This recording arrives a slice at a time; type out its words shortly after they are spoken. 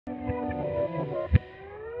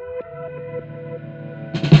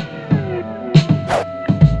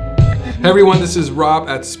Hey everyone, this is Rob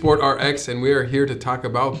at SportRx and we are here to talk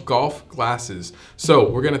about golf glasses. So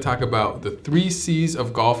we're going to talk about the 3 C's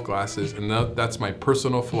of golf glasses, and that's my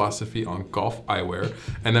personal philosophy on golf eyewear.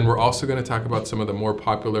 And then we're also going to talk about some of the more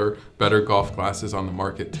popular, better golf glasses on the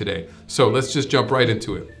market today. So let's just jump right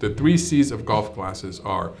into it. The 3 C's of golf glasses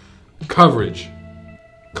are coverage,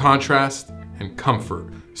 contrast, and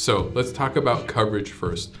comfort. So let's talk about coverage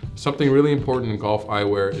first. Something really important in golf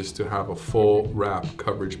eyewear is to have a full wrap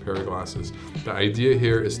coverage pair of glasses. The idea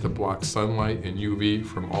here is to block sunlight and UV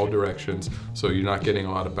from all directions, so you're not getting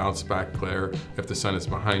a lot of bounce back glare. If the sun is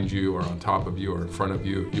behind you or on top of you or in front of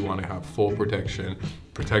you, you want to have full protection.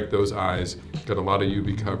 Protect those eyes, get a lot of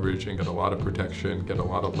UV coverage and get a lot of protection, get a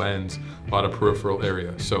lot of lens, a lot of peripheral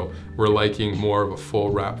area. So we're liking more of a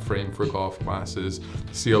full wrap frame for golf glasses.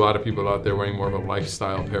 See a lot of people out there wearing more of a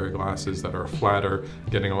lifestyle pair of glasses that are flatter,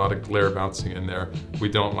 getting a lot of glare bouncing in there. We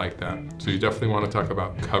don't like that. So you definitely want to talk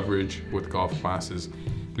about coverage with golf glasses.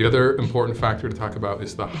 The other important factor to talk about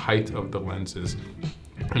is the height of the lenses.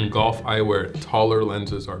 In golf eyewear, taller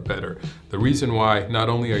lenses are better. The reason why, not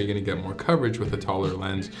only are you going to get more coverage with a taller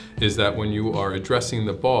lens, is that when you are addressing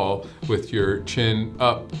the ball with your chin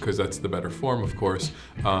up, because that's the better form of course,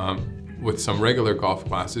 with some regular golf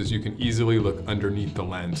glasses, you can easily look underneath the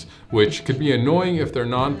lens, which could be annoying if they're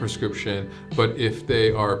non-prescription, but if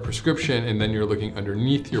they are prescription and then you're looking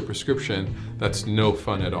underneath your prescription, that's no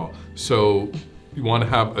fun at all. So you want to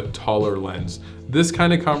have a taller lens. This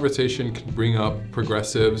kind of conversation can bring up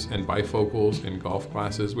progressives and bifocals in golf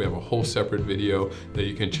glasses. We have a whole separate video that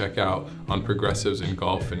you can check out on progressives in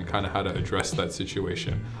golf and kind of how to address that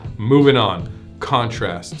situation. Moving on,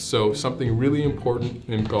 contrast. So something really important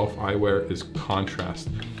in golf eyewear is contrast.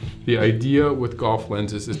 The idea with golf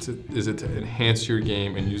lenses is to enhance your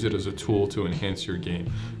game and use it as a tool to enhance your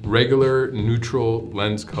game. Regular neutral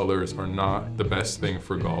lens colors are not the best thing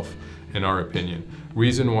for golf, in our opinion.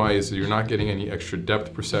 Reason why is that you're not getting any extra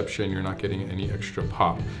depth perception, you're not getting any extra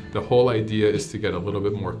pop. The whole idea is to get a little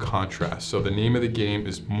bit more contrast. So the name of the game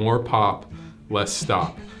is more pop, less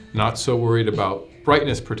stop. Not so worried about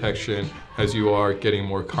brightness protection as you are getting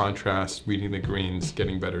more contrast, reading the greens,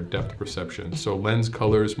 getting better depth perception. So lens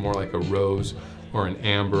colors more like a rose or an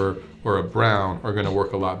amber or a brown are going to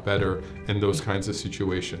work a lot better in those kinds of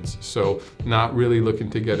situations. So not really looking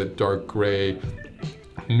to get a dark gray,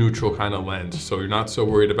 neutral kind of lens. So you're not so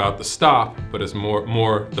worried about the stop, but it's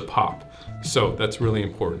more the pop. So that's really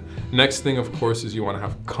important. Next thing, of course, is you want to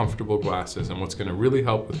have comfortable glasses. And what's going to really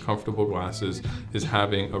help with comfortable glasses is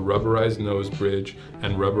having a rubberized nose bridge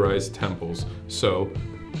and rubberized temples. So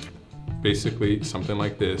basically something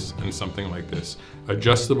like this and something like this.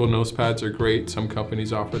 Adjustable nose pads are great. Some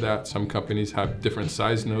companies offer that. Some companies have different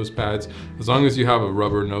size nose pads. As long as you have a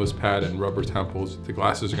rubber nose pad and rubber temples, the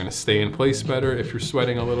glasses are going to stay in place better if you're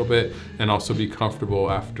sweating a little bit and also be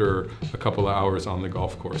comfortable after a couple of hours on the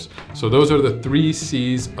golf course. So those are the 3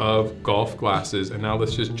 C's of golf glasses. And now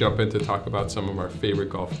let's just jump in to talk about some of our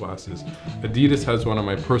favorite golf glasses. Adidas has one of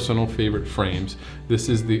my personal favorite frames. This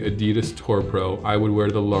is the Adidas Tour Pro. I would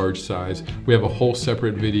wear the large size. We have a whole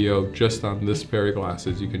separate video just on this pair of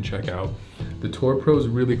glasses you can check out. The Tour Pro is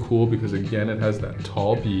really cool because again, it has that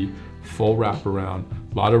tall B, full wraparound,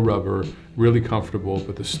 a lot of rubber, really comfortable.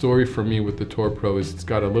 But the story for me with the Tour Pro is it's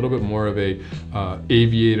got a little bit more of a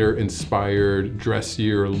aviator inspired,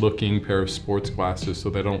 dressier looking pair of sports glasses, so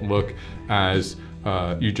they don't look as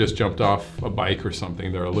you just jumped off a bike or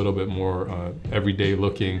something. They're a little bit more everyday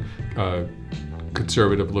looking,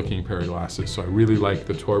 conservative looking pair of glasses. So I really like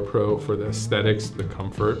the Tour Pro for the aesthetics, the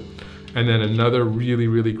comfort. And then another really,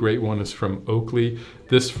 really great one is from Oakley.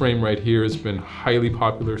 This frame right here has been highly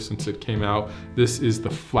popular since it came out. This is the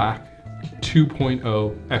Flak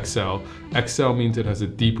 2.0 XL. XL means it has a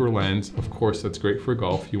deeper lens. Of course, that's great for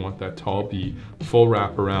golf. You want that tall B, full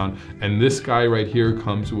wraparound. And this guy right here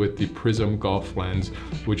comes with the Prism Golf lens,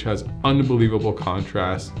 which has unbelievable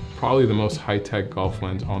contrast. Probably the most high-tech golf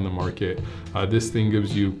lens on the market. This thing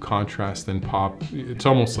gives you contrast and pop. It's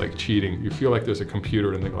almost like cheating. You feel like there's a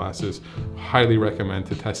computer in the glasses. Highly recommend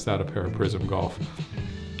to test out a pair of Prism Golf.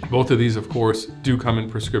 Both of these, of course, do come in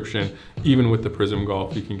prescription. Even with the Prism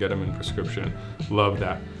Golf, you can get them in prescription. Love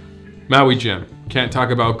that. Maui Jim. Can't talk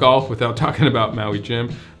about golf without talking about Maui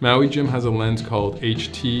Jim. Maui Jim has a lens called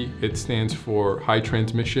HT. It stands for high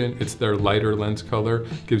transmission. It's their lighter lens color,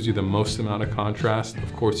 gives you the most amount of contrast.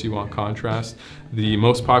 Of course, you want contrast. The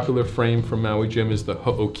most popular frame from Maui Jim is the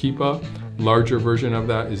Ho'okipa. Larger version of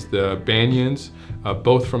that is the Banyans,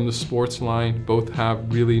 both from the sports line. Both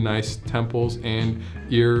have really nice temples and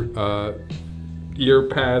ear ear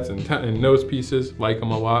pads and nose pieces, like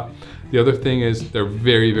them a lot. The other thing is they're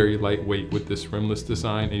very, very lightweight with this rimless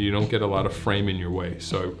design, and you don't get a lot of frame in your way.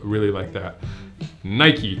 So I really like that.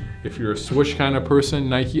 Nike, if you're a swoosh kind of person,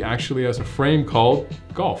 Nike actually has a frame called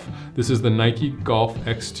Golf. This is the Nike Golf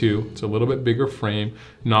X2. It's a little bit bigger frame.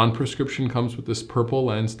 Non-prescription, comes with this purple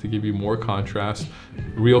lens to give you more contrast.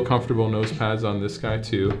 Real comfortable nose pads on this guy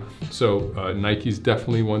too. So Nike's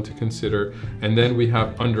definitely one to consider. And then we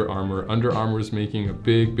have Under Armour. Under Armour is making a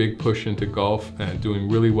big push into golf and doing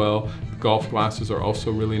really well. The golf glasses are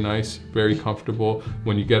also really nice, very comfortable.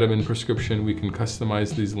 When you get them in prescription, we can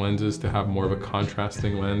customize these lenses to have more of a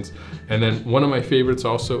contrasting lens. And then one of my favorites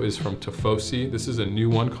also is from Tifosi. This is a new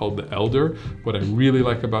one called the Elder. What I really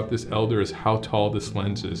like about this Elder is how tall this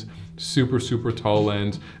lens is. Super tall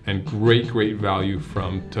lens, and great value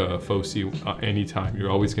from Tifosi anytime. You're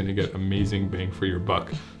always gonna get amazing bang for your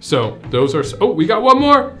buck. So those are, oh, we got one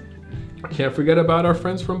more. Can't forget about our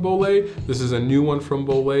friends from Bolay. This is a new one from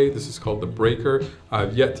Bolay. This is called the Breaker.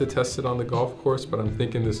 I've yet to test it on the golf course, but I'm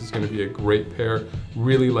thinking this is going to be a great pair.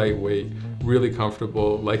 Really lightweight, really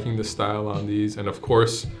comfortable, liking the style on these. And of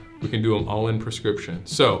course, we can do them all in prescription.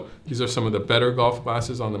 So these are some of the better golf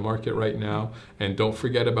glasses on the market right now. And don't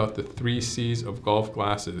forget about the 3 C's of golf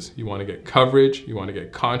glasses. You want to get coverage, you want to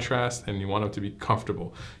get contrast, and you want them to be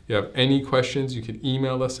comfortable. If you have any questions, you can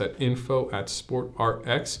email us at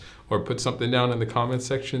info@SportRx or put something down in the comment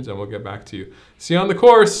sections and we'll get back to you. See you on the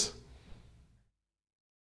course.